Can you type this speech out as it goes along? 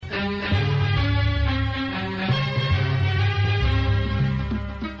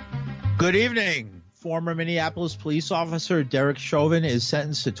Good evening. Former Minneapolis police officer Derek Chauvin is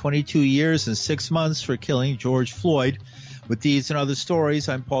sentenced to 22 years and 6 months for killing George Floyd. With these and other stories,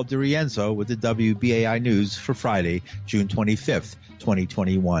 I'm Paul DiRienzo with the WBAI News for Friday, June 25th,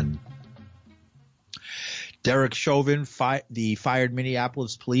 2021. Derek Chauvin, the fired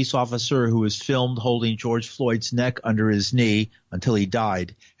Minneapolis police officer who was filmed holding George Floyd's neck under his knee until he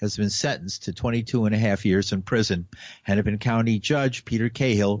died, has been sentenced to 22 and a half years in prison. Hennepin County Judge Peter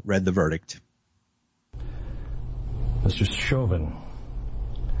Cahill read the verdict. Mr. Chauvin,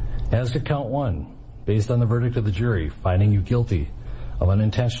 as to count one, based on the verdict of the jury finding you guilty of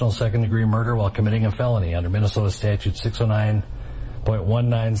unintentional second-degree murder while committing a felony under Minnesota Statute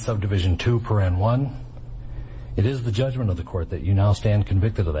 609.19 subdivision 2 paren 1, it is the judgment of the court that you now stand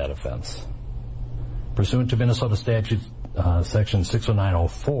convicted of that offense. Pursuant to Minnesota Statute section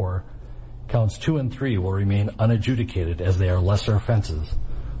 609.04, counts 2 and 3 will remain unadjudicated as they are lesser offenses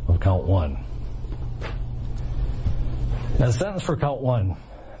of count 1. As sentenced for count 1,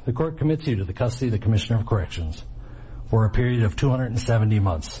 the court commits you to the custody of the Commissioner of Corrections for a period of 270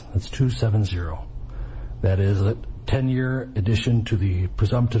 months. That's 270. That is a 10-year addition to the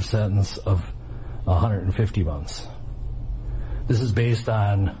presumptive sentence of 150 months. This is based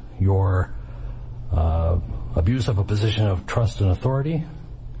on your abuse of a position of trust and authority,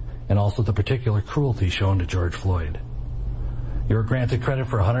 and also the particular cruelty shown to George Floyd. You are granted credit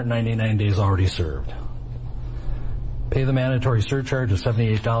for 199 days already served. Pay the mandatory surcharge of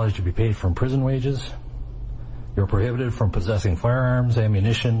 $78 to be paid from prison wages. You're prohibited from possessing firearms,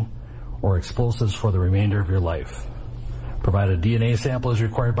 ammunition, or explosives for the remainder of your life. Provide a DNA sample as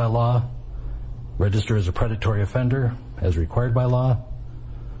required by law. Register as a predatory offender as required by law.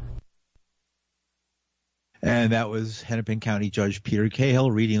 And that was Hennepin County Judge Peter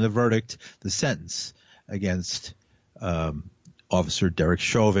Cahill reading the verdict, the sentence against Officer Derek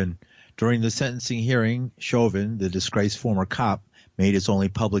Chauvin. During the sentencing hearing, Chauvin, the disgraced former cop, made his only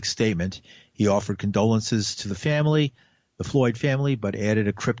public statement. He offered condolences to the family, the Floyd family, but added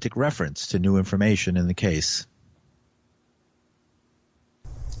a cryptic reference to new information in the case.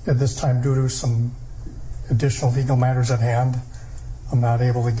 At this time, due to some additional legal matters at hand, I'm not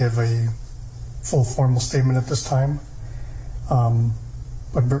able to give a full formal statement at this time.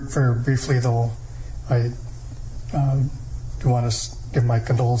 But very briefly, though, I do want to give my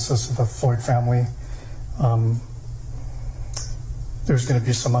condolences to the Floyd family. There's going to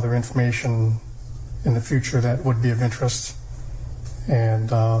be some other information in the future that would be of interest,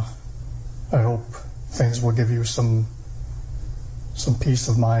 and I hope things will give you some peace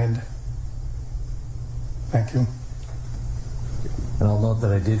of mind. Thank you. And I'll note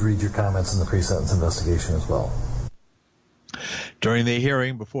that I did read your comments in the pre-sentence investigation as well. During the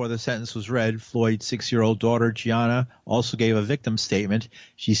hearing, before the sentence was read, Floyd's 6-year-old daughter, Gianna, also gave a victim statement.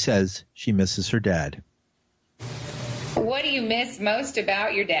 She says she misses her dad. What do you miss most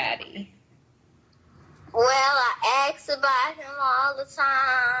about your daddy? Well, I ask about him all the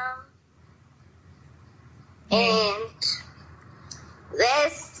time. And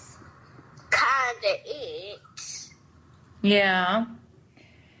that's kind of it. Yeah.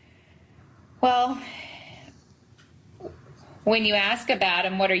 Well, when you ask about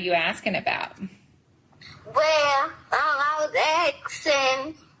him, what are you asking about? Well, I was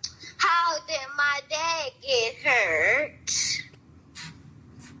asking, how did my dad get hurt?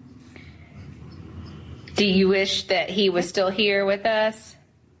 Do you wish that he was still here with us?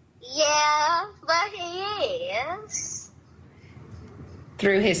 Yeah, but he is.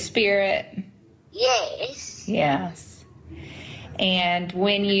 Through his spirit? Yes. Yes. And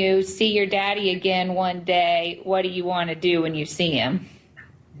when you see your daddy again one day, what do you want to do when you see him?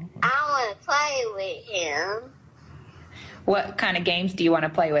 I want to play with him. What kind of games do you want to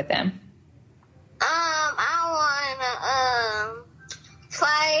play with him? I want to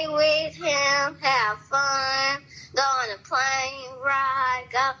play with him, have fun, go on a plane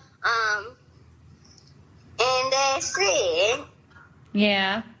ride, and that's it.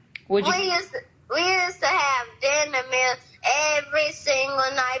 Yeah. We used to have dinner meals every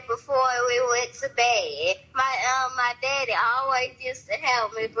single night before we went to bed. My daddy always used to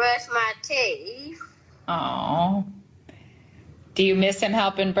help me brush my teeth. Oh. Do you miss him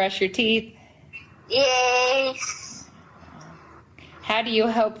helping brush your teeth? Yes. How do you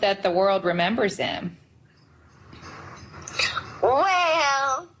hope that the world remembers him?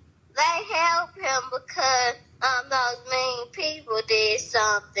 Well, they help him because those mean people did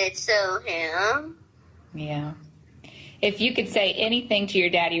something to him. Yeah. If you could say anything to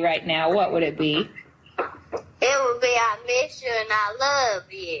your daddy right now, what would it be? It would be, I miss you and I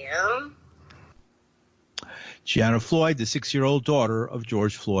love you. Gianna Floyd, the 6-year-old daughter of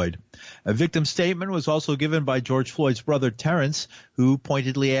George Floyd. A victim statement was also given by George Floyd's brother, Terrence, who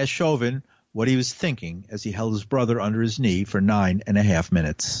pointedly asked Chauvin what he was thinking as he held his brother under his knee for 9.5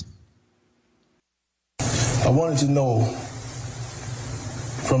 minutes. I wanted to know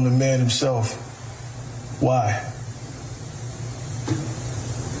from the man himself, why?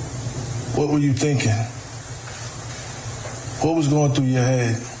 What were you thinking? What was going through your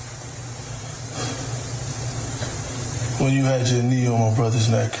head when you had your knee on my brother's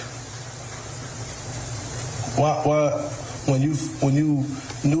neck? Why when you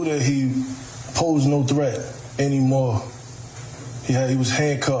knew that he posed no threat anymore, he was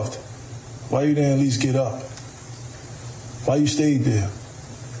handcuffed, why you didn't at least get up? Why you stayed there?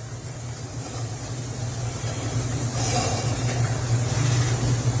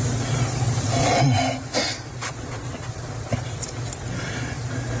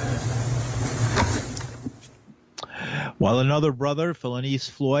 While another brother, Philonise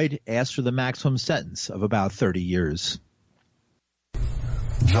Floyd, asked for the maximum sentence of about 30 years.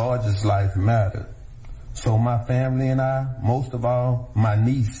 George's life mattered. So my family and I, most of all, my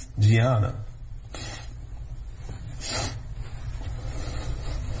niece, Gianna.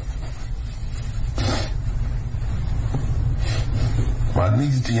 My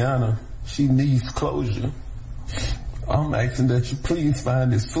niece, Gianna, she needs closure. I'm asking that you please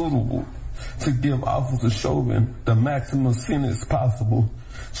find it suitable to give Officer Chauvin the maximum sentence possible,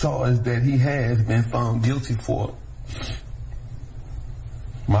 charge that he has been found guilty for.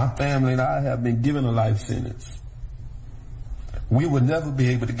 My family and I have been given a life sentence. We will never be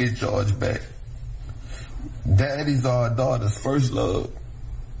able to get George back. Daddy's our daughter's first love.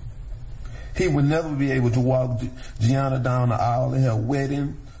 He would never be able to walk Gianna down the aisle at her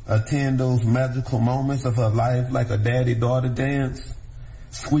wedding, attend those magical moments of her life like a daddy-daughter dance,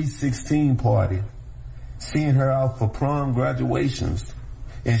 sweet 16 party, seeing her out for prom graduations,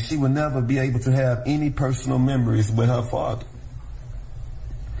 and she would never be able to have any personal memories with her father.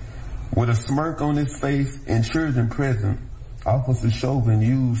 With a smirk on his face and children present, Officer Chauvin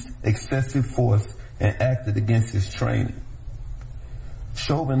used excessive force and acted against his training.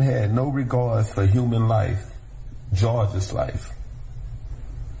 Chauvin had no regards for human life, George's life.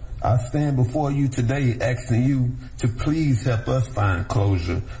 I stand before you today asking you to please help us find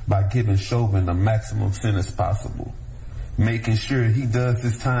closure by giving Chauvin the maximum sentence possible, making sure he does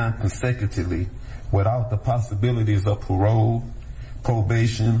his time consecutively without the possibilities of parole,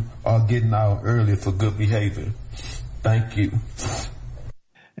 probation, or getting out early for good behavior. Thank you.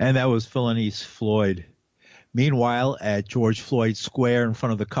 And that was Philonise Floyd. Meanwhile, at George Floyd Square in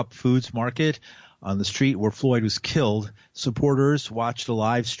front of the Cup Foods Market on the street where Floyd was killed, supporters watched a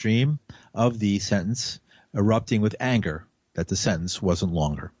live stream of the sentence, erupting with anger that the sentence wasn't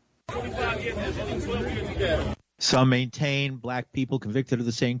longer. Some maintain black people convicted of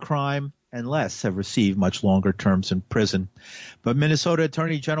the same crime and less have received much longer terms in prison. But Minnesota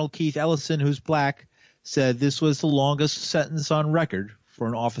Attorney General Keith Ellison, who's black, said this was the longest sentence on record for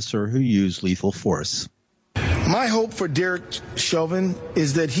an officer who used lethal force. My hope for Derek Chauvin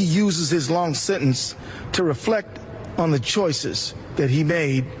is that he uses his long sentence to reflect on the choices that he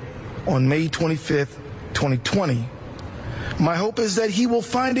made on May 25th, 2020. My hope is that he will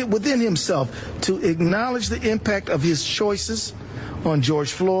find it within himself to acknowledge the impact of his choices on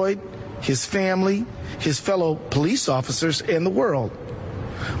George Floyd, his family, his fellow police officers, and the world.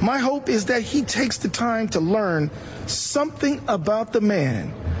 My hope is that he takes the time to learn something about the man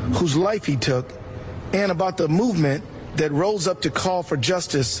whose life he took and about the movement that rose up to call for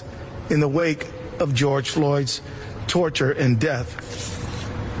justice in the wake of George Floyd's torture and death.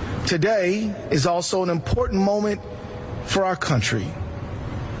 Today is also an important moment for our country.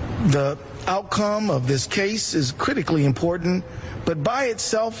 The outcome of this case is critically important, but by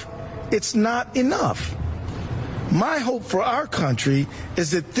itself, it's not enough. My hope for our country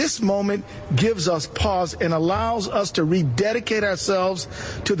is that this moment gives us pause and allows us to rededicate ourselves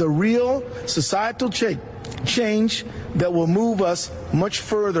to the real societal change that will move us much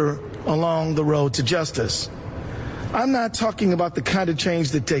further along the road to justice. I'm not talking about the kind of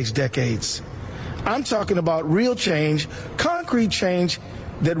change that takes decades. I'm talking about real change, concrete change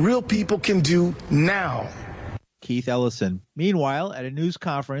that real people can do now. Keith Ellison. Meanwhile, at a news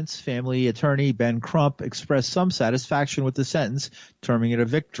conference, family attorney Ben Crump expressed some satisfaction with the sentence, terming it a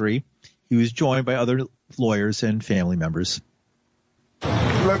victory. He was joined by other lawyers and family members.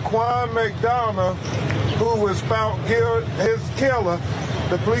 Laquan McDonough, who was found killed, his killer,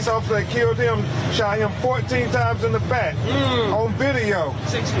 the police officer that killed him, shot him 14 times in the back on video.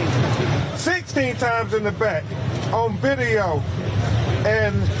 16 times in the back on video.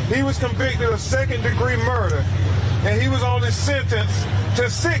 and he was convicted of second-degree murder, and he was only sentenced to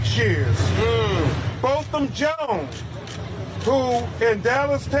 6 years. Botham Jones, who in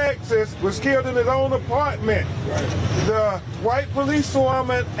Dallas, Texas, was killed in his own apartment. The white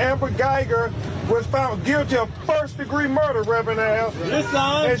policewoman, Amber Geiger, was found guilty of first-degree murder, Reverend Al.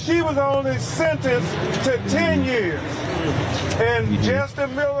 And she was only sentenced to 10 years. And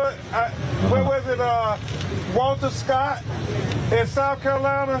Justin Miller, Walter Scott in South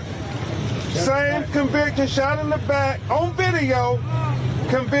Carolina, same conviction, shot in the back, on video,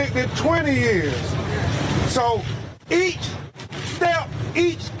 convicted 20 years. So each step,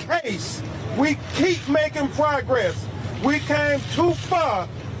 each case, we keep making progress. We came too far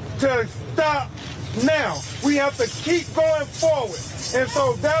to stop now. We have to keep going forward. And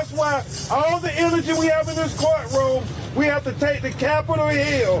so that's why all the energy we have in this courtroom, we have to take to Capitol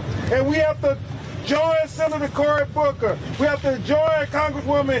Hill, and we have to join Senator Cory Booker. We have to join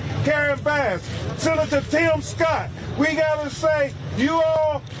Congresswoman Karen Bass, Senator Tim Scott. We got to say, you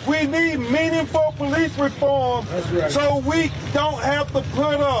all, we need meaningful police reform so we don't have to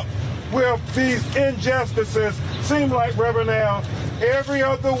put up with these injustices. Seems like, Reverend Al, every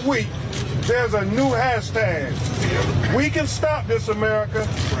other week there's a new hashtag. We can stop this, America.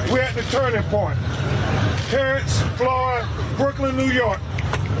 We're at the turning point. Terrence Floyd, Brooklyn, New York.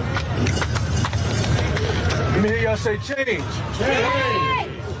 Let me hear y'all say change. Change.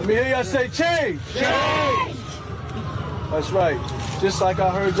 Let me hear y'all say change. Change. That's right. Just like I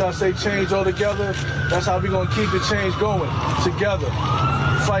heard y'all say change all together, that's how we're going to keep the change going together.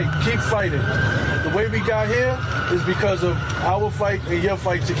 Fight. Keep fighting. The way we got here is because of our fight and your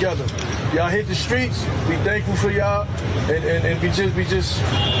fight together. Y'all hit the streets. We thankful for y'all. And we just,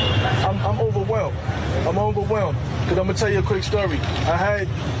 I'm overwhelmed. I'm overwhelmed. Because I'm going to tell you a quick story. I had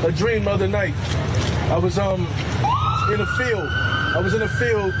a dream the other night. I was in a field. I was in a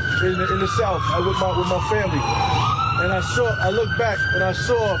field in the South with my family. And I looked back and I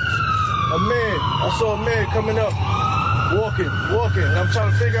saw a man coming up, walking. And I'm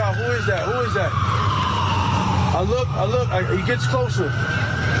trying to figure out who is that? I look, he gets closer.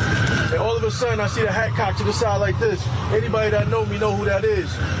 And all of a sudden I see the hat cocked to the side like this. Anybody that know me know who that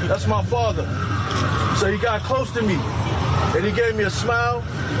is. That's my father. So he got close to me and he gave me a smile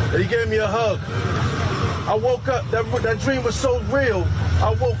and he gave me a hug. I woke up, that dream was so real,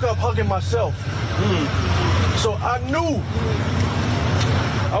 I woke up hugging myself. So I knew,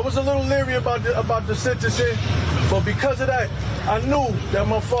 I was a little leery about the sentencing, but because of that, I knew that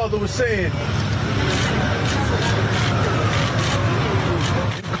my father was saying,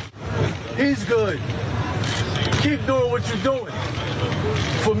 he's good. Keep doing what you're doing.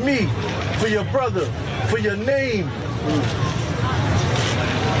 For me, for your brother, for your name.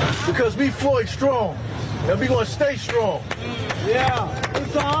 Because we Floyd strong. And we're going to stay strong. Yeah.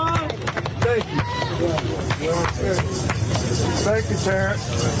 It's on. Thank you. Thank you,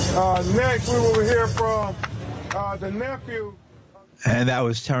 Terrence. Next, we will hear from the nephew. And that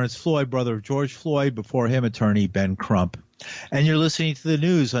was Terrence Floyd, brother of George Floyd, before him, attorney Ben Crump. And you're listening to the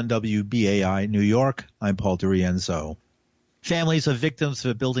news on WBAI New York. I'm Paul DiRienzo. Families of victims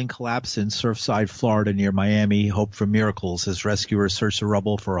of a building collapse in Surfside, Florida, near Miami, hope for miracles as rescuers search the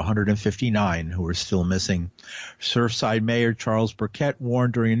rubble for 159 who are still missing. Surfside Mayor Charles Burkett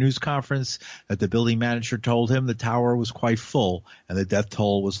warned during a news conference that the building manager told him the tower was quite full and the death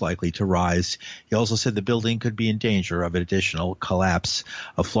toll was likely to rise. He also said the building could be in danger of an additional collapse.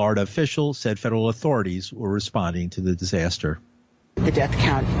 A Florida official said federal authorities were responding to the disaster. The death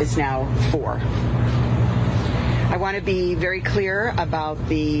count is now 4. I want to be very clear about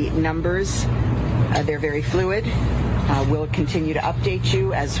the numbers. They're very fluid. We'll continue to update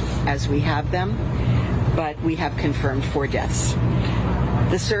you as we have them, but we have confirmed 4 deaths.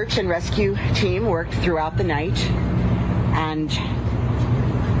 The search and rescue team worked throughout the night, and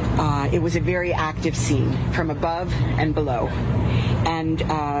it was a very active scene from above and below. And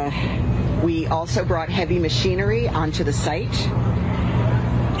we also brought heavy machinery onto the site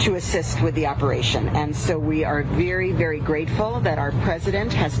to assist with the operation. And so we are very, very grateful that our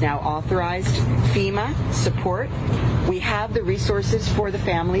president has now authorized FEMA support. We have the resources for the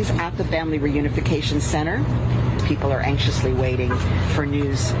families at the Family Reunification Center. People are anxiously waiting for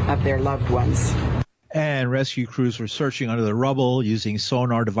news of their loved ones. And rescue crews were searching under the rubble using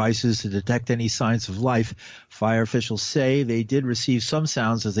sonar devices to detect any signs of life. Fire officials say they did receive some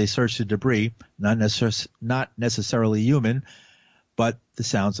sounds as they searched the debris, not necessarily human, but the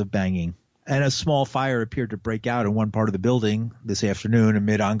sounds of banging. And a small fire appeared to break out in one part of the building this afternoon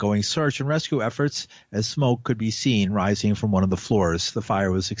amid ongoing search and rescue efforts as smoke could be seen rising from one of the floors. The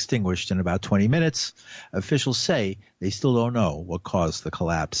fire was extinguished in about 20 minutes. Officials say they still don't know what caused the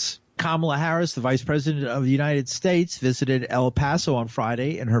collapse. Kamala Harris, the Vice President of the United States, visited El Paso on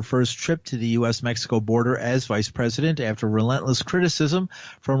Friday in her first trip to the U.S.-Mexico border as Vice President after relentless criticism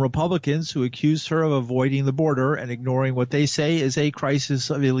from Republicans who accused her of avoiding the border and ignoring what they say is a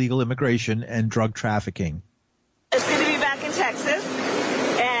crisis of illegal immigration and drug trafficking. It's good to be back in Texas,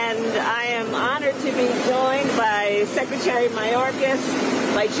 and I am honored to be joined by Secretary Mayorkas,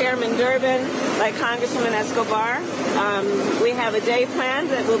 by Chairman Durbin, by Congresswoman Escobar. We have a day planned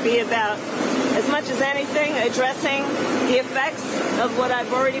that will be about, as much as anything, addressing the effects of what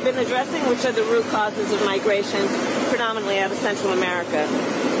I've already been addressing, which are the root causes of migration, predominantly out of Central America.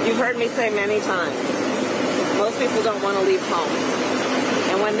 You've heard me say many times, most people don't want to leave home.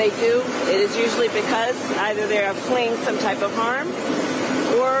 And when they do, it is usually because either they are fleeing some type of harm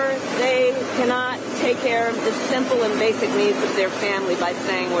or they cannot take care of the simple and basic needs of their family by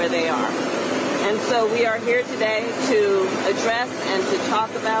staying where they are. And so we are here today to address and to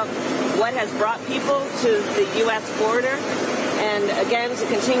talk about what has brought people to the U.S. border and, again, to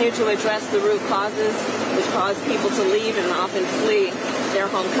continue to address the root causes which cause people to leave and often flee their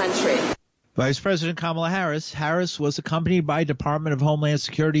home country. Vice President Kamala Harris. Harris was accompanied by Department of Homeland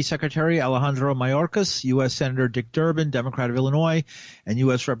Security Secretary Alejandro Mayorkas, U.S. Senator Dick Durbin, Democrat of Illinois, and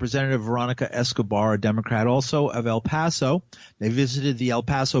U.S. Representative Veronica Escobar, a Democrat also of El Paso. They visited the El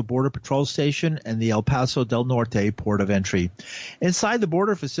Paso Border Patrol Station and the El Paso del Norte port of entry. Inside the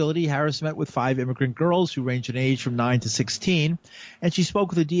border facility, Harris met with 5 immigrant girls who range in age from 9 to 16, and she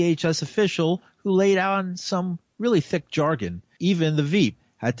spoke with a DHS official who laid out some really thick jargon. Even the Veep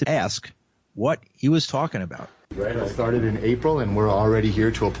had to ask what he was talking about. Right, I started in April, and we're already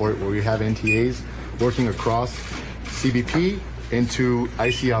here to a point where we have NTAs working across CBP into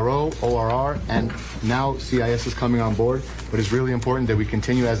ICRO, ORR, and now CIS is coming on board. But it's really important that we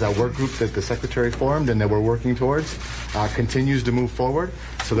continue as that work group that the Secretary formed and that we're working towards continues to move forward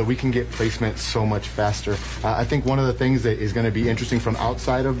so that we can get placement so much faster. I think one of the things that is going to be interesting from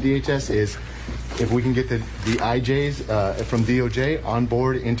outside of DHS is if we can get the IJs from DOJ on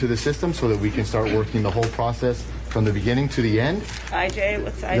board into the system so that we can start working the whole process from the beginning to the end. IJ,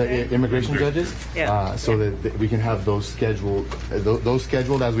 what's IJ? The immigration judges. Yeah. So that we can have those scheduled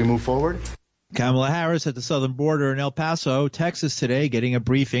as we move forward. Kamala Harris at the southern border in El Paso, Texas today, getting a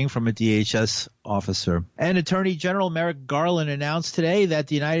briefing from a DHS officer. And Attorney General Merrick Garland announced today that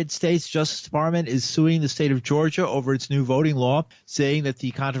the United States Justice Department is suing the state of Georgia over its new voting law, saying that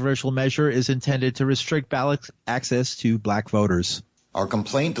the controversial measure is intended to restrict ballot access to black voters. Our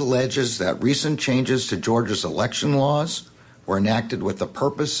complaint alleges that recent changes to Georgia's election laws were enacted with the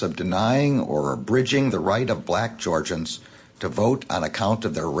purpose of denying or abridging the right of black Georgians to vote on account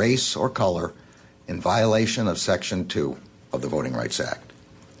of their race or color in violation of Section 2 of the Voting Rights Act.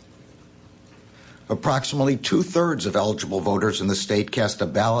 Approximately 2/3 of eligible voters in the state cast a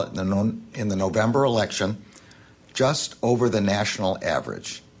ballot in the November election, just over the national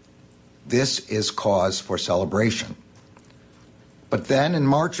average. This is cause for celebration. But then in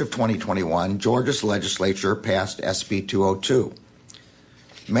March of 2021, Georgia's legislature passed SB 202.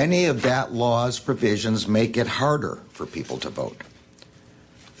 Many of that law's provisions make it harder for people to vote.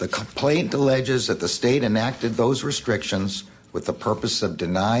 The complaint alleges that the state enacted those restrictions with the purpose of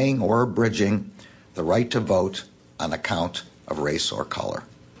denying or abridging the right to vote on account of race or color.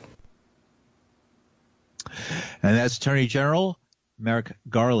 And that's Attorney General Merrick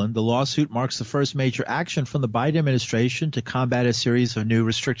Garland. The lawsuit marks the first major action from the Biden administration to combat a series of new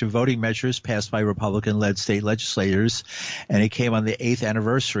restrictive voting measures passed by Republican-led state legislators, and it came on the 8th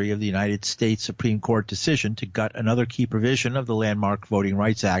anniversary of the United States Supreme Court decision to gut another key provision of the landmark Voting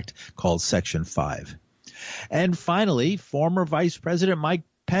Rights Act called Section 5. And finally, former Vice President Mike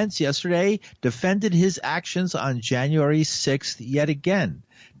Pence yesterday defended his actions on January 6th yet again,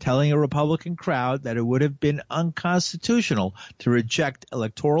 telling a Republican crowd that it would have been unconstitutional to reject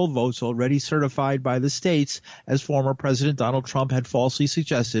electoral votes already certified by the states, as former President Donald Trump had falsely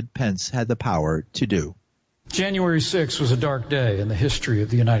suggested Pence had the power to do. January 6th was a dark day in the history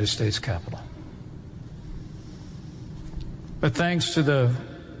of the United States Capitol. But thanks to the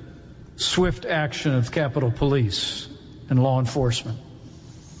swift action of Capitol Police and law enforcement,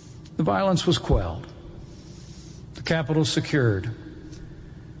 the violence was quelled, the Capitol secured,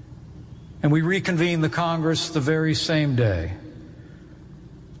 and we reconvened the Congress the very same day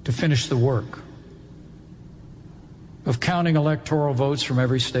to finish the work of counting electoral votes from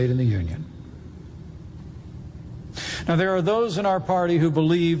every state in the Union. Now, there are those in our party who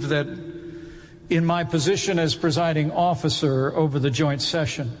believe that in my position as presiding officer over the joint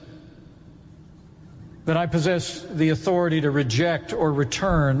session that I possess the authority to reject or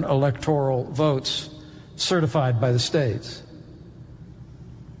return electoral votes certified by the states.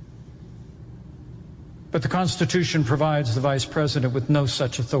 But the Constitution provides the Vice President with no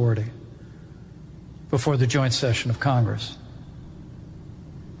such authority before the joint session of Congress.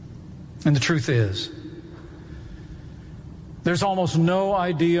 And the truth is, there's almost no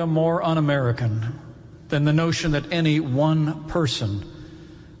idea more un-American than the notion that any one person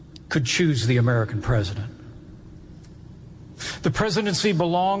could choose the American president. The presidency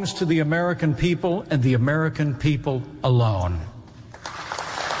belongs to the American people and the American people alone.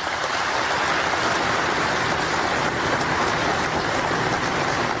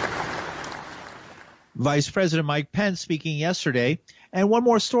 Vice President Mike Pence speaking yesterday. And one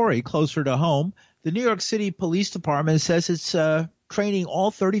more story closer to home. The New York City Police Department says it's training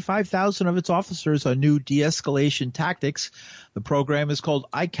all 35,000 of its officers on new de-escalation tactics. The program is called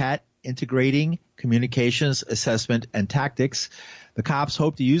ICAT, Integrating Communications, Assessment, and Tactics. The cops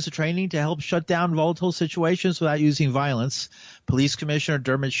hope to use the training to help shut down volatile situations without using violence. Police Commissioner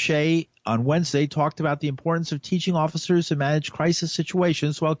Dermot Shea on Wednesday talked about the importance of teaching officers to manage crisis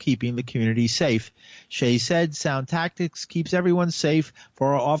situations while keeping the community safe. Shea said sound tactics keeps everyone safe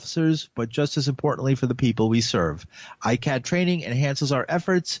for our officers, but just as importantly for the people we serve. ICAT training enhances our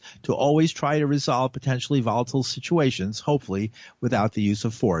efforts to always try to resolve potentially volatile situations, hopefully without the use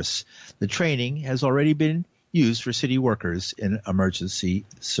of force. The training has already been used for city workers in emergency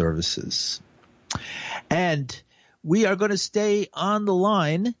services. And we are going to stay on the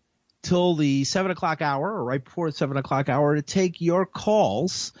line till the 7 o'clock hour, or right before the 7 o'clock hour, to take your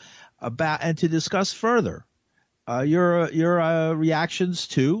calls about and to discuss further your reactions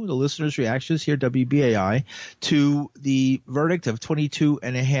to the listeners' reactions here at WBAI to the verdict of 22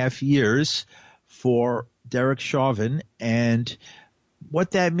 and a half years for Derek Chauvin and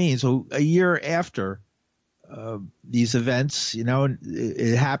what that means. So a year after these events, you know,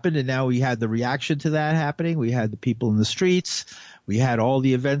 it happened, and now we had the reaction to that happening. We had the people in the streets. We had all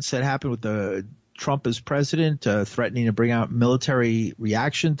the events that happened with the Trump as president, threatening to bring out military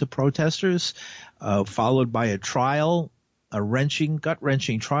reaction to protesters, followed by a trial, a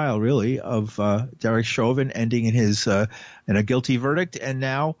gut-wrenching trial, really, of Derek Chauvin, ending in in a guilty verdict, and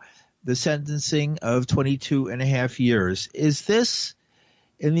now the sentencing of 22 and a half years. Is this,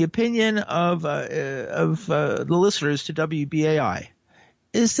 in the opinion of the listeners to WBAI,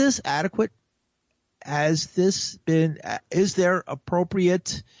 is this adequate? Is there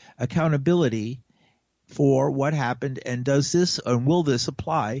appropriate accountability for what happened, and will this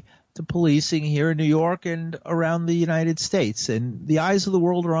apply to policing here in New York and around the United States? And the eyes of the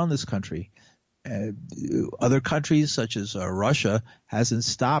world are on this country. Other countries such as Russia hasn't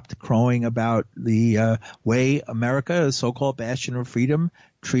stopped crowing about the way America, a so-called bastion of freedom,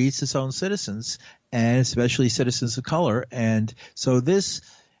 treats its own citizens, and especially citizens of color. And so this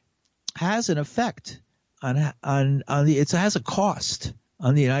has an effect it has a cost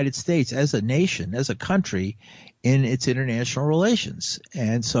on the United States as a nation, as a country, in its international relations.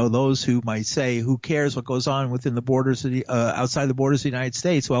 And so those who might say, who cares what goes on within the borders of outside the borders of the United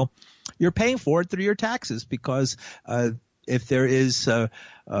States? Well, you're paying for it through your taxes, because if there is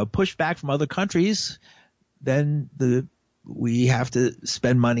pushback from other countries, then we have to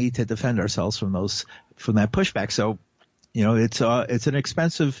spend money to defend ourselves from that pushback. So, you know, it's an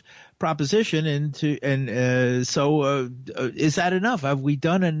expensive proposition, so is that enough? Have we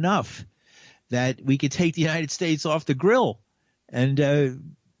done enough that we could take the United States off the grill and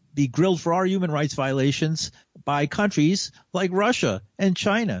be grilled for our human rights violations by countries like Russia and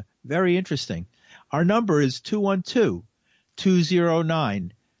China? Very interesting. Our number is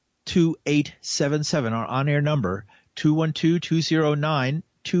 212-209-2877. Our on-air number,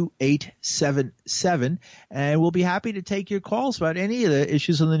 212-209-2877. And we'll be happy to take your calls about any of the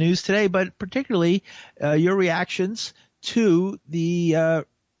issues on the news today, but particularly your reactions to the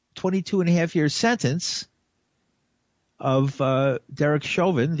 22-and-a-half-year sentence of Derek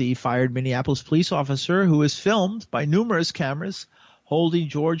Chauvin, the fired Minneapolis police officer who was filmed by numerous cameras holding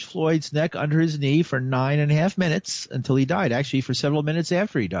George Floyd's neck under his knee for 9.5 minutes until he died, actually for several minutes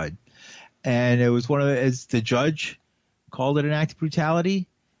after he died. And it was as the judge called it, an act of brutality.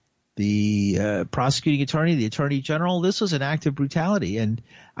 The prosecuting attorney, the attorney general, this was an act of brutality. And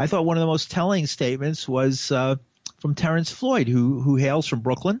I thought one of the most telling statements was from Terrence Floyd, who hails from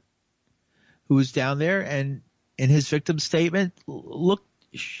Brooklyn, who was down there, and in his victim statement looked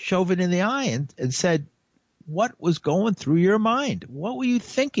Chauvin in the eye and said, what was going through your mind? What were you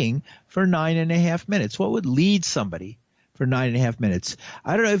thinking for 9.5 minutes? What would lead somebody for for 9.5 minutes.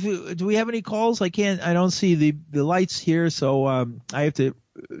 I don't know do we have any calls? I don't see the lights here, so I have to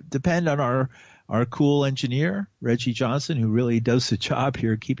depend on our cool engineer, Reggie Johnson, who really does the job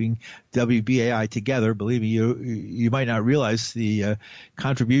here keeping WBAI together. Believe me, you might not realize the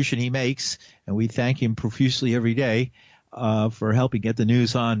contribution he makes, and we thank him profusely every day for helping get the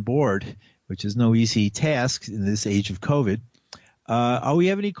news on board, which is no easy task in this age of COVID. Are we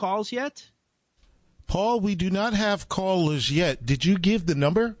have any calls yet? Paul, we do not have callers yet. Did you give the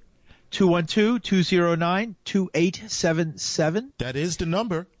number? 212-209-2877. That is the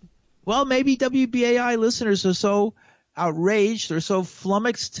number. Well, maybe WBAI listeners are so outraged or so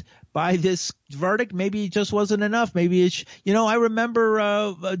flummoxed by this verdict. Maybe it just wasn't enough. Maybe it's, I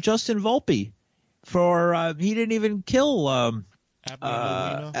remember Justin Volpe he didn't even kill,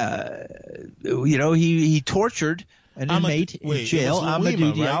 he tortured an inmate in jail.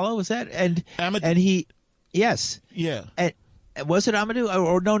 Amadou Diallo, right? Was that? And he, yes. Yeah. And was it Amadou?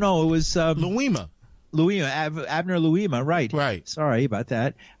 Or no, it was Louima. Abner Louima, right. Right. Sorry about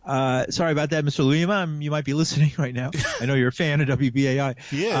that. Mr. Louima. You might be listening right now. I know you're a fan of WBAI.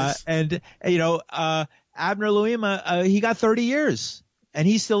 Yes. Abner Louima, he got 30 years, and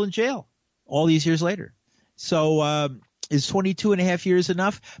he's still in jail all these years later. So is 22 and a half years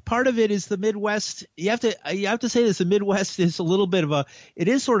enough? Part of it is the Midwest. You have to say this. The Midwest is a little bit of it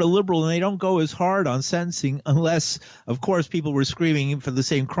is sort of liberal, and they don't go as hard on sentencing unless, of course, people were screaming for the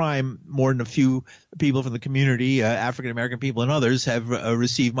same crime more than a few people from the community, African-American people and others have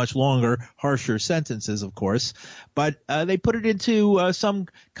received much longer, harsher sentences, of course. But they put it into some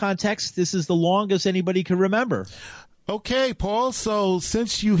context. This is the longest anybody can remember. Okay, Paul, so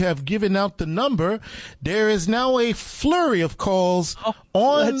since you have given out the number, there is now a flurry of calls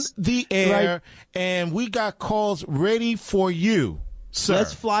on the air, and we got calls ready for you, sir.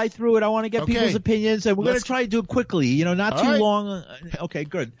 Let's fly through it. I want to get people's opinions, and we're going to try to do it quickly, not too long. Okay,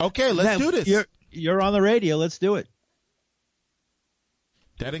 good. Okay, let's do this. You're on the radio. Let's do it.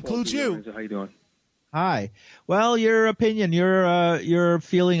 That includes you. How you doing? Hi. Well, your opinion, your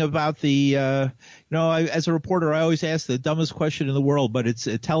feeling about the, as a reporter, I always ask the dumbest question in the world, but it's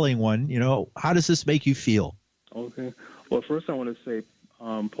a telling one. How does this make you feel? Okay. Well, first I want to say,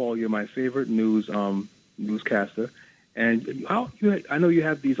 Paul, you're my favorite newscaster, and I know you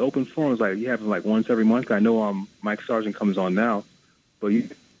have these open forums, like you have them like once every month. I know Mike Sargent comes on now, but you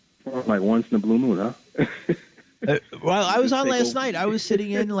like once in the blue moon, huh? Well, I was on last night. I was sitting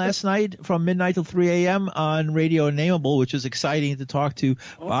in last night from midnight till 3 a.m. on Radio Nameable, which is exciting to talk to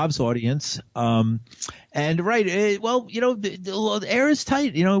Bob's audience. The air is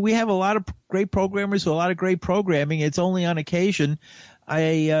tight. We have a lot of great programmers with a lot of great programming. It's only on occasion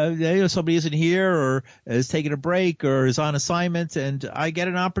somebody isn't here or is taking a break or is on assignment, and I get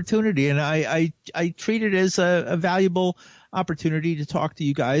an opportunity, and I treat it as a valuable opportunity to talk to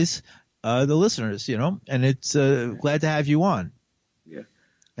you guys. The listeners, and it's glad to have you on. Yeah.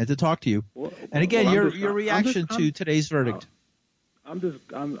 And to talk to you. And again, your reaction to today's verdict.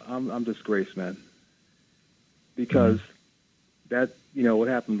 I'm disgraced, man. Because that, what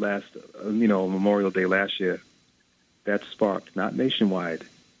happened last, Memorial Day last year, that sparked not nationwide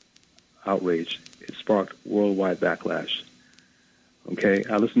outrage. It sparked worldwide backlash. Okay,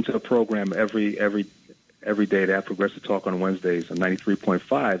 I listen to a program every day that Progressive Talk on Wednesdays on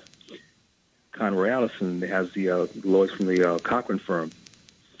 93.5. Conroy Allison has the lawyers from the Cochran firm.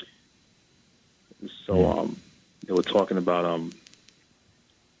 So they were talking about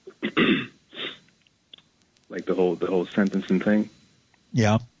like the whole sentencing thing.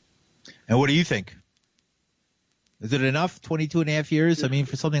 Yeah. And what do you think? Is it enough? 22 and a half years? I mean,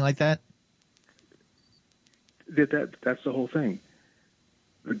 for something like that? That's the whole thing.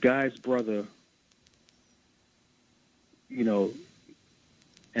 The guy's brother,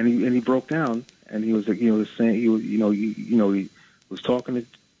 and he broke down, and he was saying he was talking to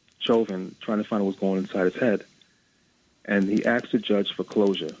Chauvin, trying to find out what's going inside his head, and he asked the judge for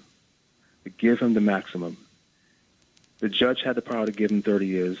closure, to give him the maximum. The judge had the power to give him 30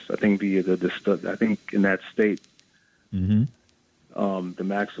 years. I think I think in that state, the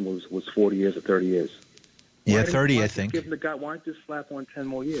maximum was 40 years or 30 years. Yeah, 30, I think. Give the guy, why don't you just slap on 10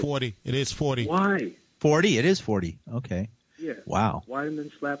 more years? 40. It is 40. Why? 40. It is 40. Okay. Yeah. Wow. Why didn't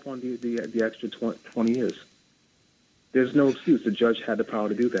they slap on the extra 20 years? There's no excuse. The judge had the power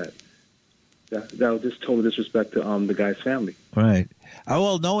to do that. That was just total disrespect to the guy's family. Right.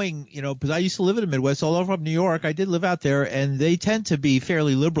 Well, knowing, because I used to live in the Midwest, all over New York, I did live out there, and they tend to be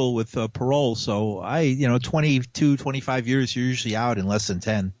fairly liberal with parole. So 22, 25 years, you're usually out in less than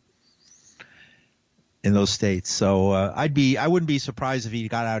 10 in those states. So I wouldn't be surprised if he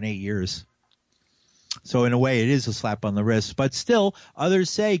got out in 8 years. So in a way, it is a slap on the wrist. But still, others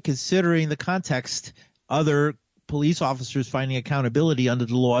say, considering the context, other police officers finding accountability under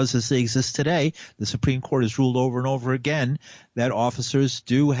the laws as they exist today, the Supreme Court has ruled over and over again that officers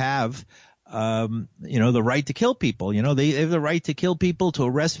do have the right to kill people. They have the right to kill people, to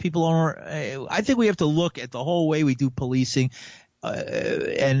arrest people. I think we have to look at the whole way we do policing,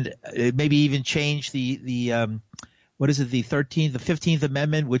 and maybe even change the 15th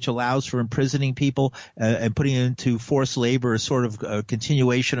Amendment, which allows for imprisoning people and putting it into forced labor, a sort of a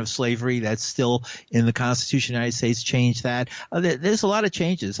continuation of slavery that's still in the Constitution of the United States. Change that. There's a lot of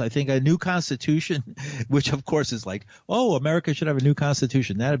changes. I think a new Constitution, which of course is like, oh, America should have a new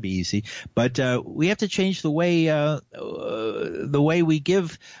Constitution. That'd be easy. But we have to change the way we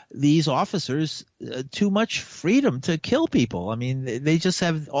give these officers too much freedom to kill people. I mean, they just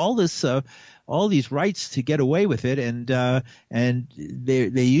have all these rights to get away with it, and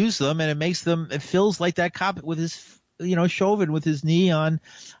they use them, and it feels like that cop with his, Chauvin with his knee on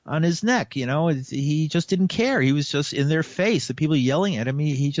his neck. He just didn't care. He was just in their face. The people yelling at him,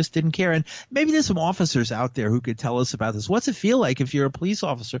 he just didn't care. And maybe there's some officers out there who could tell us about this. What's it feel like if you're a police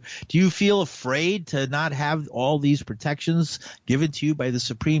officer? Do you feel afraid to not have all these protections given to you by the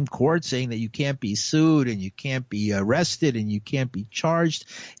Supreme Court, saying that you can't be sued and you can't be arrested and you can't be charged?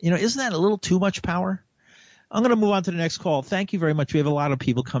 Isn't that a little too much power? I'm going to move on to the next call. Thank you very much. We have a lot of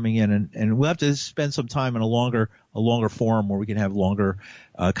people coming in, and we'll have to spend some time in a longer forum where we can have longer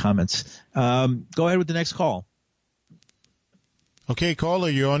comments. Go ahead with the next call. Okay, caller,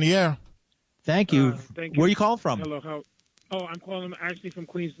 you're on the air. Thank you. Thank you. Where are you calling from? Hello. I'm calling actually from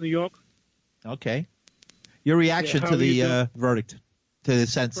Queens, New York. Okay. Your reaction to the verdict, to the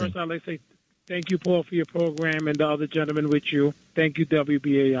sentencing. First, I'd like to say thank you, Paul, for your program, and the other gentleman with you. Thank you,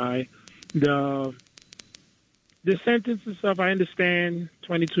 WBAI. The sentence and stuff, I understand,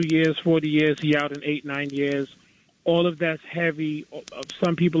 22 years, 40 years, he out in 8, 9 years. All of that's heavy.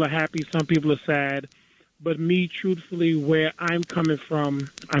 Some people are happy, some people are sad. But me, truthfully, where I'm coming from,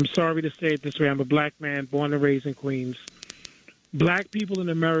 I'm sorry to say it this way, I'm a black man born and raised in Queens. Black people in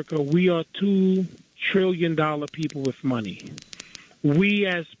America, we are $2 trillion people with money. We,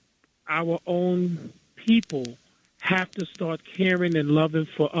 as our own people, have to start caring and loving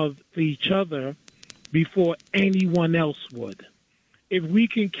for each other before anyone else would. If we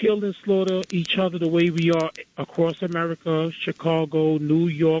can kill and slaughter each other the way we are across America, Chicago, New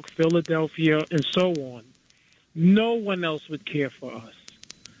York, Philadelphia, and so on, no one else would care for us.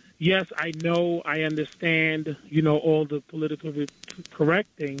 Yes, I know, I understand, all the politically correct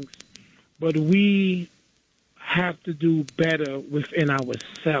things, but we have to do better within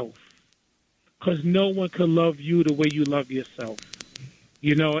ourselves, because no one can love you the way you love yourself,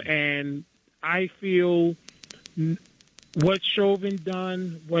 and I feel what Chauvin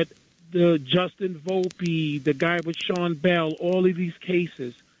done, what the Justin Volpe, the guy with Sean Bell, all of these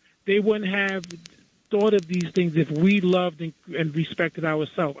cases, they wouldn't have thought of these things if we loved and respected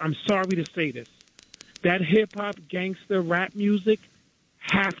ourselves. I'm sorry to say this. That hip-hop, gangster, rap music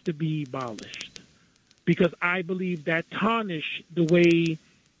have to be abolished, because I believe that tarnish the way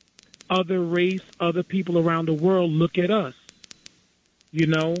other people around the world look at us,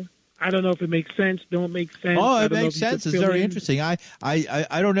 I don't know if it makes sense, don't make sense. Oh, it makes sense. It's very interesting. I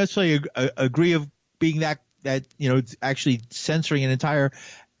don't necessarily agree of being that actually censoring an entire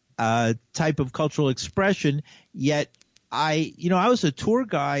type of cultural expression. Yet I was a tour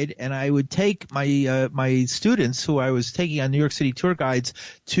guide, and I would take my students who I was taking on New York City tour guides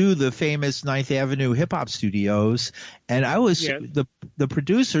to the famous 9th Avenue hip hop studios, and the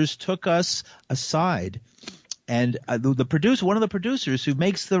producers took us aside. And one of the producers who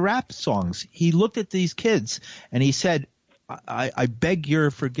makes the rap songs, he looked at these kids and he said, I beg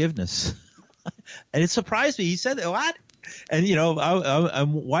your forgiveness. And it surprised me. He said, what? And,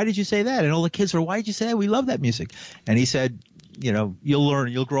 why did you say that? And all the kids were, why did you say that? We love that music. And he said,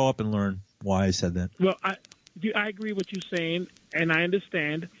 you'll grow up and learn why I said that. Well, I agree with you saying, and I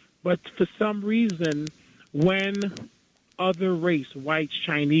understand. But for some reason, when other race, whites,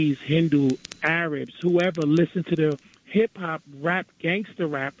 Chinese, Hindu, Arabs, whoever, listen to the hip-hop, rap, gangster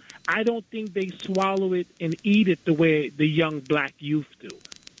rap, I don't think they swallow it and eat it the way the young black youth do.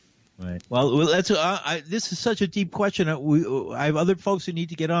 Right. Well, that's this is such a deep question. I have other folks who need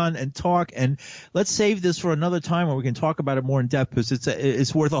to get on and talk, and let's save this for another time where we can talk about it more in depth, because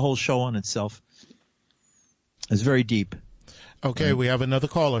it's worth a whole show on itself. It's very deep. Okay, right. We have another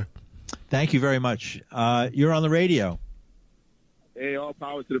caller. Thank you very much. You're on the radio. Hey, all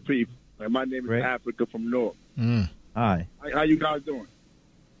power to the people. My name is Africa from North. Hi. How you guys doing?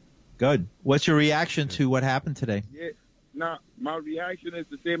 Good. What's your reaction to what happened today? Yeah. Now, my reaction is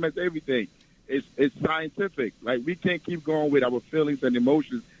the same as everything. It's scientific. Like, we can't keep going with our feelings and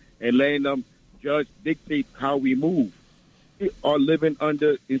emotions and letting them judge, dictate how we move. We are living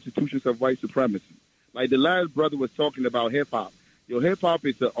under institutions of white supremacy. Like the last brother was talking about hip hop. Hip hop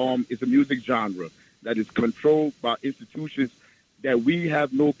is a music genre that is controlled by institutions that we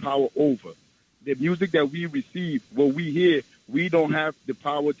have no power over. The music that we receive, what we hear, we don't have the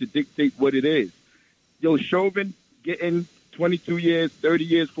power to dictate what it is. Chauvin getting 22 years, 30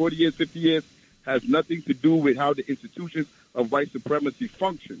 years, 40 years, 50 years has nothing to do with how the institutions of white supremacy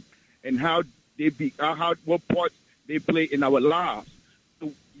function and how what parts they play in our lives.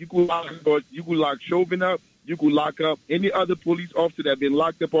 So you could lock Chauvin up, you could lock up any other police officer that have been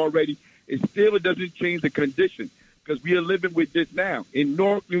locked up already. It still doesn't change the condition, because we are living with this now. In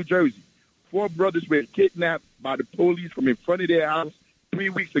Newark, New Jersey, 4 brothers were kidnapped by the police from in front of their house 3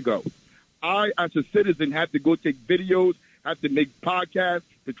 weeks ago. I, as a citizen, have to go take videos, have to make podcasts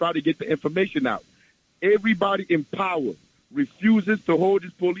to try to get the information out. Everybody in power refuses to hold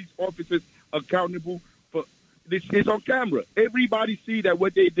these police officers accountable for this. It's on camera. Everybody see that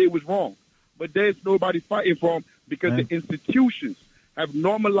what they did was wrong, but there's nobody fighting for them because the institutions have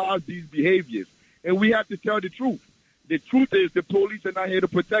normalized these behaviors, and we have to tell the truth. The truth is the police are not here to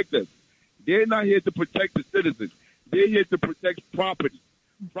protect us. They're not here to protect the citizens. They're here to protect property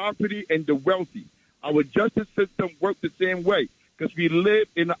and the wealthy. Our justice system works the same way because we live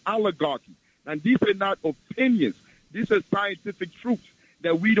in an oligarchy. And these are not opinions. These are scientific truths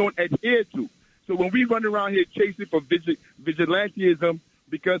that we don't adhere to. So when we run around here chasing for vigilantism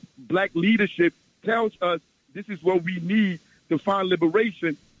because black leadership tells us this is what we need to find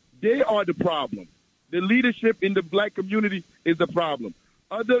liberation, they are the problem. The leadership in the black community is the problem.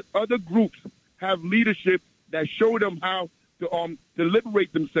 Other groups have leadership that show them how to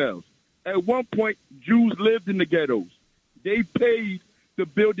liberate themselves. At one point, Jews lived in the ghettos. They paid to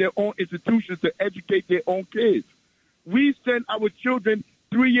build their own institutions to educate their own kids. We send our children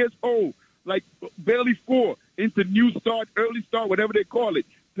 3 years old, like barely 4, into New Start, Early Start, whatever they call it,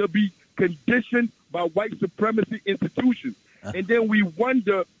 to be conditioned by white supremacy institutions. And then we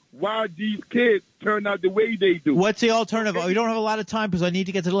wonder why these kids turn out the way they do. What's the alternative? We don't have a lot of time because I need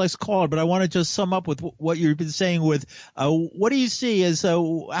to get to the next caller, but I want to just sum up with what you've been saying with what do you see as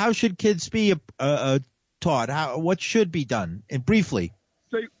how should kids be taught? What should be done? And briefly.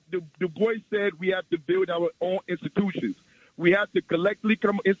 So Du Bois said we have to build our own institutions. We have to collectively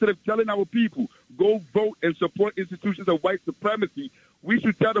come, instead of telling our people, go vote and support institutions of white supremacy, we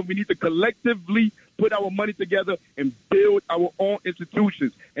should tell them we need to collectively put our money together and build our own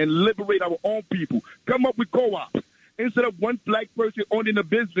institutions and liberate our own people. Come up with co-ops. Instead of one black person owning a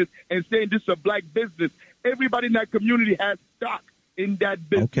business and saying this is a black business, everybody in that community has stock in that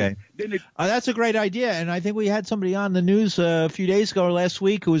business. Okay. That's a great idea. And I think we had somebody on the news a few days ago or last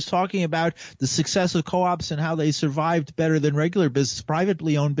week who was talking about the success of co-ops and how they survived better than regular business,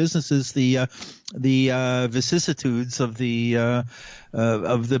 privately owned businesses, the vicissitudes of the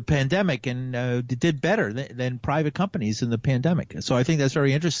pandemic, and did better than private companies in the pandemic. So I think that's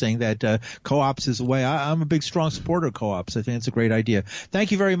very interesting that co-ops is a way. I'm a big, strong supporter of co-ops. I think it's a great idea.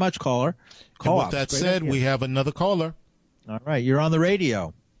 Thank you very much, caller. Co-ops, and with that said, we have another caller. All right, you're on the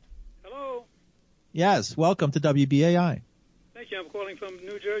radio. Hello. Yes, welcome to WBAI. Thank you. I'm calling from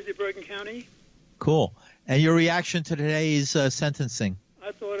New Jersey, Bergen County. Cool. And your reaction to today's sentencing?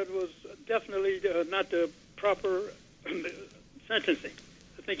 I thought it was definitely not the proper sentencing.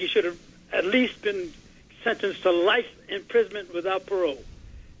 I think he should have at least been sentenced to life imprisonment without parole.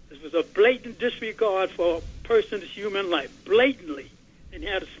 This was a blatant disregard for a person's human life, blatantly. And he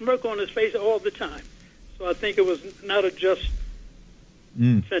had a smirk on his face all the time. So I think it was not a just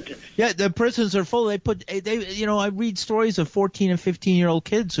sentence. Yeah, the prisons are full. I read stories of 14 and 15-year-old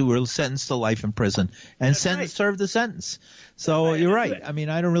kids who were sentenced to life in prison and served the sentence. So you're right. I mean,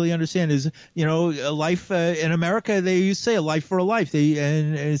 I don't really understand. A life in America, they used to say a life for a life.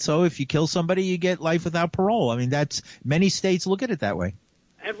 And so if you kill somebody, you get life without parole. I mean, many states look at it that way.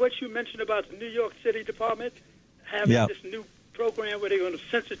 And what you mentioned about the New York City Department having this new program where they're going to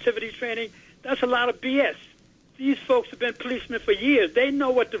sensitivity training, that's a lot of BS. These folks have been policemen for years. They know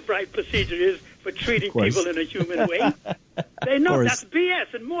what the right procedure is for treating people in a human way. They know that's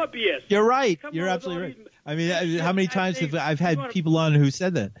BS and more BS. You're right. You're absolutely right. I mean, how many times have I've had people on who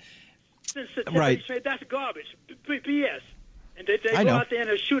said that? Right. That's garbage. BS. And they go out there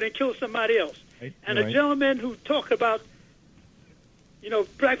and shoot and kill somebody else. Right. And a gentleman who talked about,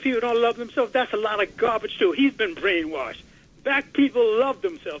 black people don't love themselves, that's a lot of garbage too. He's been brainwashed. Black people love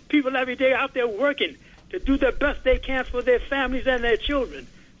themselves. People every day out there working to do the best they can for their families and their children.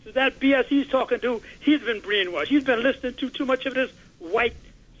 So that BS he's talking to, he's been brainwashed. He's been listening to too much of this white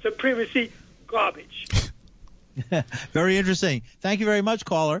supremacy garbage. Very interesting. Thank you very much,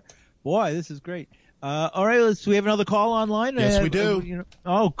 caller. Boy, this is great. All right, we have another call online? Yes, we do.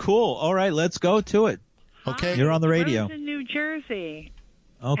 Oh, cool. All right, let's go to it. Okay. You're on the radio. Rose in New Jersey.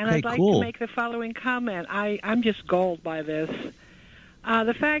 Okay, and I'd like cool. to make the following comment. I'm just galled by this.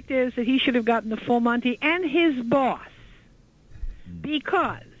 The fact is that he should have gotten the full Monty and his boss,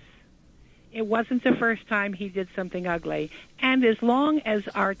 because it wasn't the first time he did something ugly. And as long as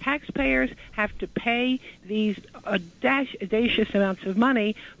our taxpayers have to pay these audacious amounts of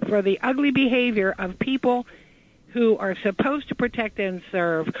money for the ugly behavior of people who are supposed to protect and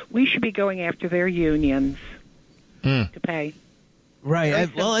serve, we should be going after their unions to pay. Right.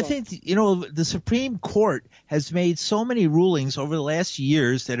 Well, I think, the Supreme Court has made so many rulings over the last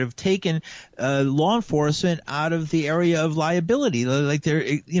years that have taken law enforcement out of the area of liability. Like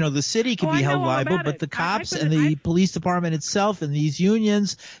the city can be held liable, but the cops and the police department itself and these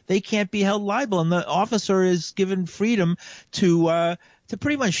unions, they can't be held liable. And the officer is given freedom to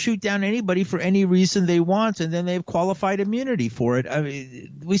pretty much shoot down anybody for any reason they want, and then they have qualified immunity for it. I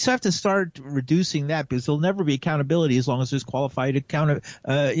mean, we still have to start reducing that, because there'll never be accountability as long as there's qualified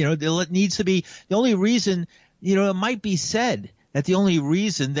it needs to be the only reason. It might be said that the only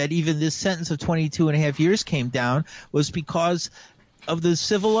reason that even this sentence of 22 and a half years came down was because of the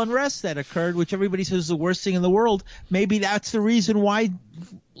civil unrest that occurred, which everybody says is the worst thing in the world. Maybe that's the reason why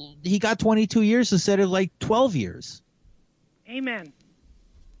he got 22 years instead of like 12 years. Amen.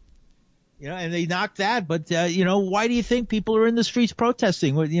 And they knocked that, but why do you think people are in the streets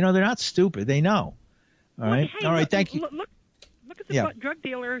protesting? Well, they're not stupid; they know. All right, hey, all right. Thank you. Look at the drug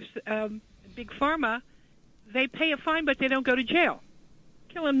dealers, Big Pharma. They pay a fine, but they don't go to jail,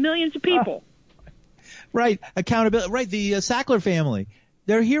 killing millions of people. Right, accountability. Right, the Sackler family.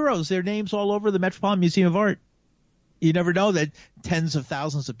 They're heroes. Their names all over the Metropolitan Museum of Art. You never know that tens of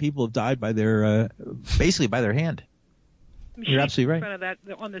thousands of people have died by their basically by their hand. You're absolutely right. In front of that,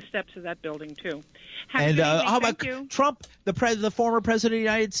 on the steps of that building too. And how about Trump, the former president of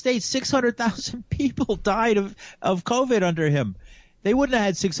the United States? 600,000 people died of COVID under him. They wouldn't have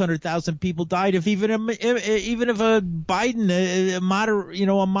had 600,000 people died if even if a Biden, a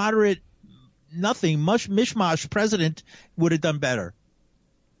moderate nothing mishmash president would have done better.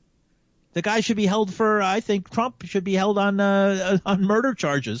 The guy should be held I think Trump should be held on murder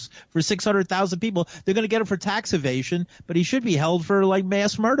charges for 600,000 people. They're going to get him for tax evasion, but he should be held for like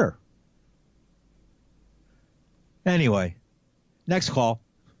mass murder. Anyway, next call.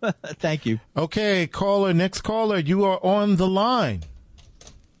 Thank you. Okay, next caller, you are on the line.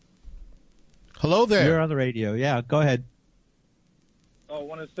 Hello there. You're on the radio. Yeah, go ahead. I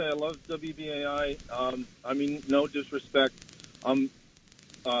want to say I love WBAI. No disrespect.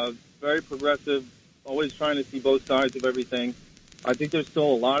 Very progressive, always trying to see both sides of everything. I think there's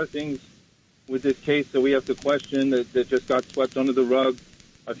still a lot of things with this case that we have to question that just got swept under the rug.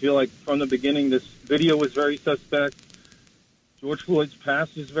 I feel like from the beginning this video was very suspect. George Floyd's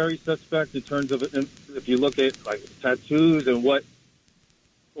past is very suspect in terms of if you look at like tattoos and what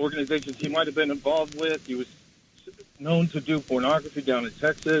organizations he might have been involved with. He was known to do pornography down in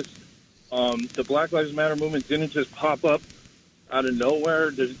Texas. The Black Lives Matter movement didn't just pop up out of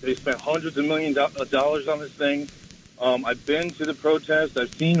nowhere. They spent hundreds of millions of dollars on this thing. I've been to the protest.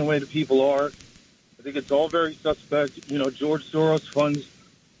 I've seen the way the people are. I think it's all very suspect. George Soros funds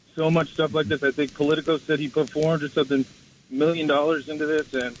so much stuff like this. I think Politico said he put $400 million into this.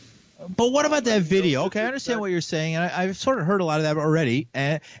 But what about that video? Okay, I understand what you're saying, and I've sort of heard a lot of that already,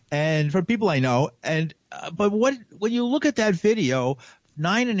 and from people I know. But when you look at that video,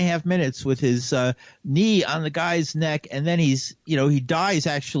 9.5 minutes with his knee on the guy's neck, and then he dies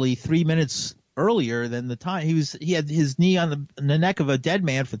actually 3 minutes earlier than the time he had his knee on the neck of a dead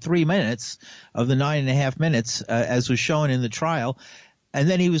man for 3 minutes of the 9.5 minutes, as was shown in the trial. And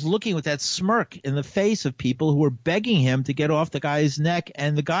then he was looking with that smirk in the face of people who were begging him to get off the guy's neck,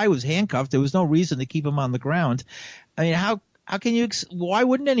 and the guy was handcuffed. There was no reason to keep him on the ground. I mean, how can you? Why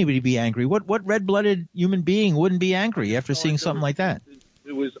wouldn't anybody be angry? What red-blooded human being wouldn't be angry after seeing something like that?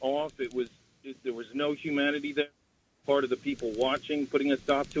 It was off. There was no humanity there. Part of the people watching, putting a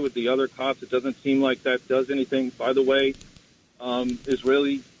stop to it. The other cops, it doesn't seem like that does anything. By the way,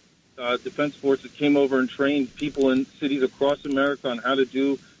 Israeli Defense Forces came over and trained people in cities across America on how to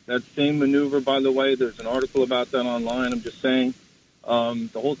do that same maneuver. By the way, there's an article about that online. I'm just saying the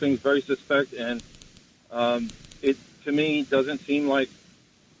whole thing's very suspect, and it to me doesn't seem like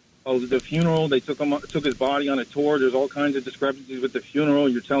the funeral. They took his body on a tour. There's all kinds of discrepancies with the funeral.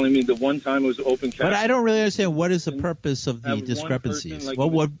 You're telling me the one time it was open casket. But I don't really understand what is the purpose of the discrepancies.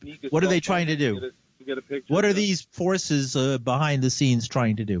 What are they trying to do? What are these forces behind the scenes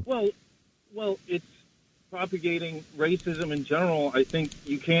trying to do? Well, Well, it's propagating racism in general. I think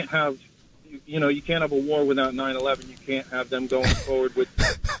you can't have, you can't have a war without 9/11. You can't have them going forward with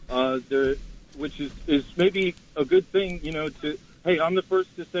which is maybe a good thing, hey, I'm the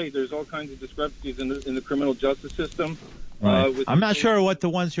first to say there's all kinds of discrepancies in the criminal justice system. Right. I'm not sure what the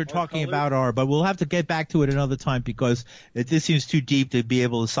ones you're talking about are, but we'll have to get back to it another time because this seems too deep to be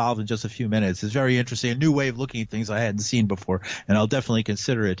able to solve in just a few minutes. It's very interesting, a new way of looking at things I hadn't seen before, and I'll definitely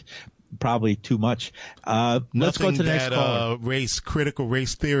consider it. Probably too much. Let's go to the next caller. Critical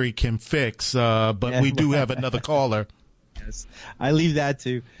race theory can fix, but we do have another caller. Yes, I leave that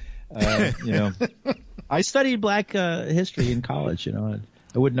to, I studied black history in college,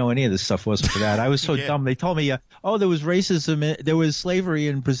 I wouldn't know any of this stuff wasn't for that. I was so dumb. They told me, there was racism, there was slavery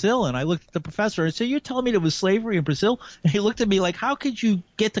in Brazil. And I looked at the professor and said, you're telling me there was slavery in Brazil? And he looked at me like, how could you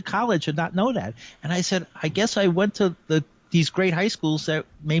get to college and not know that? And I said, I guess I went to these great high schools that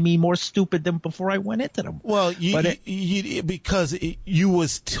made me more stupid than before I went into them. Well, because you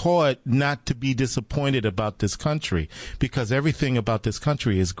was taught not to be disappointed about this country because everything about this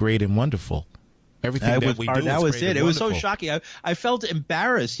country is great and wonderful. Everything that we do that was it. It was so shocking. I felt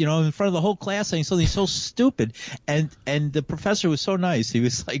embarrassed, in front of the whole class saying something so stupid. And the professor was so nice. He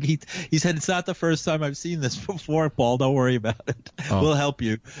was like, he said, it's not the first time I've seen this before, Paul. Don't worry about it. Oh. We'll help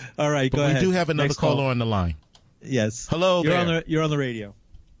you. All right, go ahead. We do have another caller on the line. Yes. Hello there. You're on the radio.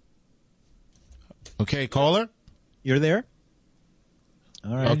 Okay, caller? You're there?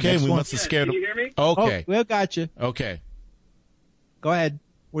 All right. Okay, we must have scared him. Can you hear me? Okay. We got you. Okay. Go ahead.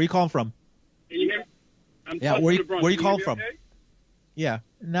 Where are you calling from? Can you hear me? Where are you calling from? Okay? Yeah,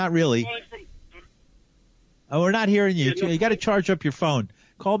 not really. We're not hearing you. You got to charge up your phone.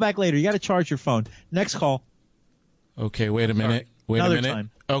 Call back later. You got to charge your phone. Next call. Okay, wait a minute. Wait Another a minute.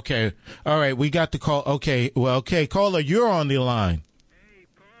 Time. Okay. All right, we got the call. Okay. Well, okay, caller, you're on the line. Hey,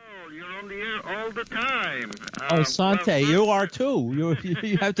 Paul, you're on the air all the time. Sante, you are too.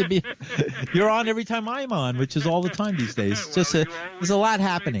 You have to be. You're on every time I'm on, which is all the time these days. Just there's a lot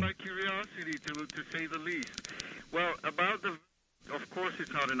happening. My curiosity, to say the least. Well, about of course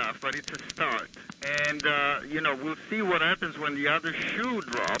it's not enough, but it's a start. And, we'll see what happens when the other shoe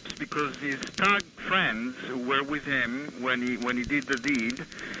drops, because his thug friends who were with him when he did the deed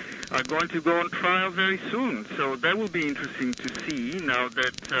are going to go on trial very soon. So that will be interesting to see now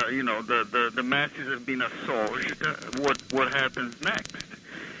that, the masses have been assuaged, what happens next.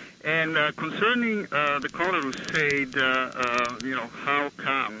 And concerning the caller who said, how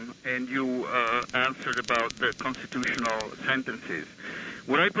come, and you answered about the constitutional sentences.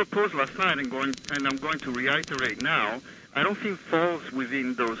 What I proposed last night, and I'm going to reiterate now, I don't think falls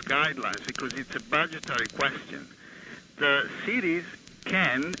within those guidelines because it's a budgetary question. The cities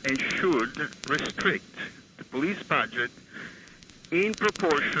can and should restrict the police budget in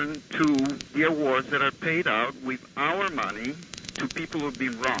proportion to the awards that are paid out with our money to people who've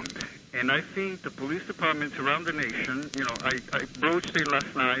been wronged. And I think the police departments around the nation, I broached it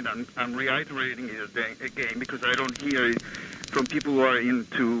last night, I'm reiterating it again because I don't hear it from people who are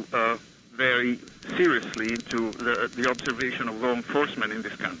into very seriously into the observation of law enforcement in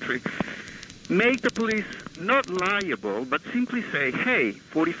this country. Make the police not liable, but simply say, hey,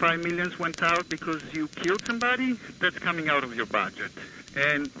 45 million went out because you killed somebody, that's coming out of your budget.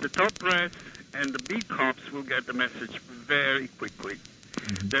 And the top brass and the big cops will get the message very quickly.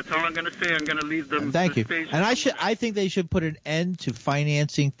 Mm-hmm. That's all I'm going to say. I'm going to leave them. Thank you. And I think they should put an end to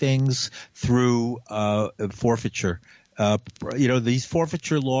financing things through forfeiture. These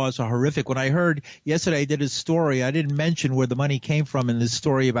forfeiture laws are horrific. When I heard yesterday, I did a story. I didn't mention where the money came from in this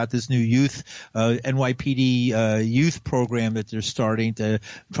story about this new youth NYPD youth program that they're starting to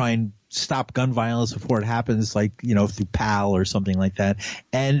try and stop gun violence before it happens, like, through PAL or something like that.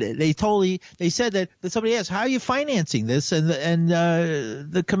 And they said that somebody asked, how are you financing this? And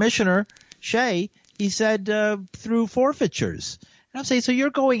the commissioner, Shea, he said, through forfeitures. And I'm saying, so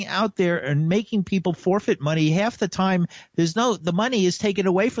you're going out there and making people forfeit money. Half the time, the money is taken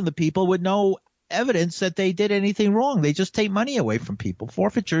away from the people with no evidence that they did anything wrong. They just take money away from people.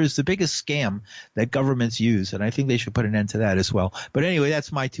 Forfeiture is the biggest scam that governments use, and I think they should put an end to that as well. But anyway,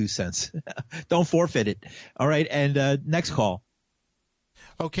 that's my 2 cents. Don't forfeit it. All right, and next call.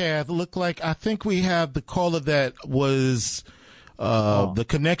 Okay, I think we have the caller that was the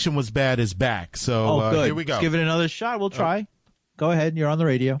connection was bad is back. So good. Here we go. Let's give it another shot. We'll try. Go ahead. You're on the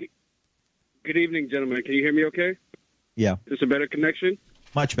radio. Good evening, gentlemen. Can you hear me okay? Yeah. Is this a better connection?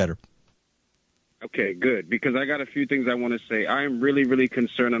 Much better. Okay, good, because I got a few things I want to say. I am really, really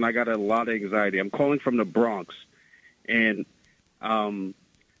concerned, and I got a lot of anxiety. I'm calling from the Bronx, and I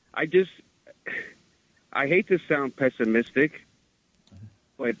hate to sound pessimistic,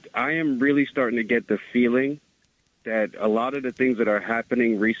 But I am really starting to get the feeling that a lot of the things that are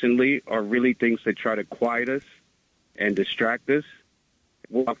happening recently are really things that try to quiet us and distract us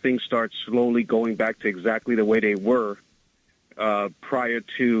while things start slowly going back to exactly the way they were prior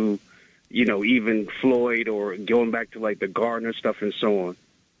to, even Floyd or going back to like the Gardner stuff and so on.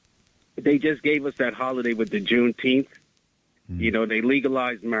 They just gave us that holiday with the Juneteenth. They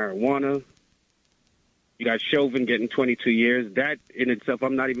legalized marijuana. You got Chauvin getting 22 years. That in itself,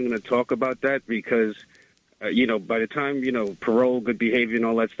 I'm not even going to talk about that because, by the time, parole, good behavior and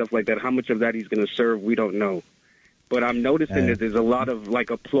all that stuff like that, how much of that he's going to serve, we don't know. But I'm noticing that there's a lot of,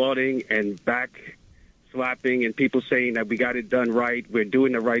 applauding and back slapping and people saying that we got it done right. We're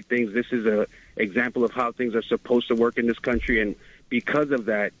doing the right things. This is a example of how things are supposed to work in this country. And because of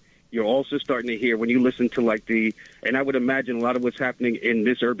that, you're also starting to hear when you listen to and I would imagine a lot of what's happening in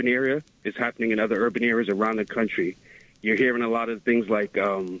this urban area is happening in other urban areas around the country. You're hearing a lot of things like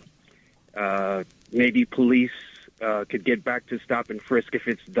maybe police could get back to stop and frisk if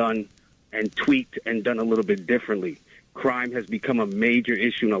it's done and tweaked and done a little bit differently. Crime has become a major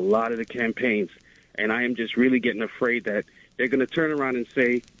issue in a lot of the campaigns, and I am just really getting afraid that they're going to turn around and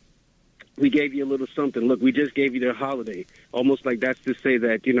say, we gave you a little something. Look, we just gave you the holiday. Almost like that's to say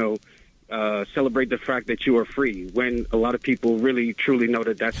that, celebrate the fact that you are free, when a lot of people really, truly know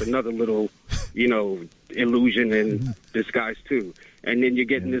that that's another little, illusion in disguise, too. And then you're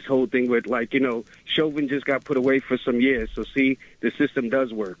getting this whole thing with, Chauvin just got put away for some years. So, see, the system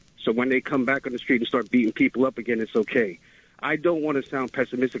does work. So when they come back on the street and start beating people up again, it's okay. I don't want to sound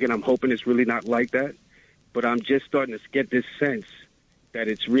pessimistic, and I'm hoping it's really not like that. But I'm just starting to get this sense that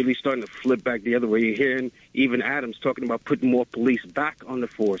it's really starting to flip back the other way. You're hearing even Adams talking about putting more police back on the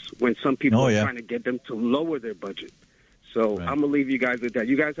force when some people are trying to get them to lower their budget. So I'm going to leave you guys with that.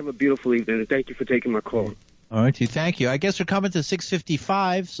 You guys have a beautiful evening, and thank you for taking my call. All right, thank you. I guess we're coming to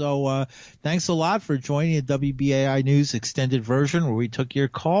 6:55, so thanks a lot for joining the WBAI News extended version where we took your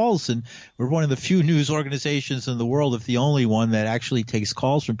calls, and we're one of the few news organizations in the world, if the only one, that actually takes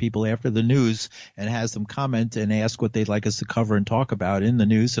calls from people after the news and has them comment and ask what they'd like us to cover and talk about in the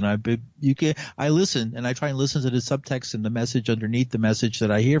news. And I listen, and I try and listen to the subtext and the message underneath the message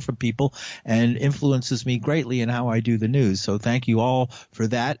that I hear from people, and influences me greatly in how I do the news. So thank you all for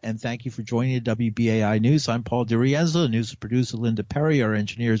that, and thank you for joining the WBAI News. I'm Paul DiRienzo, news producer Linda Perry, our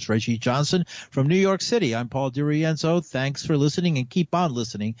engineer is Reggie Johnson. From New York City, I'm Paul DiRienzo. Thanks for listening, and keep on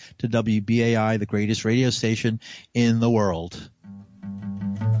listening to WBAI, the greatest radio station in the world.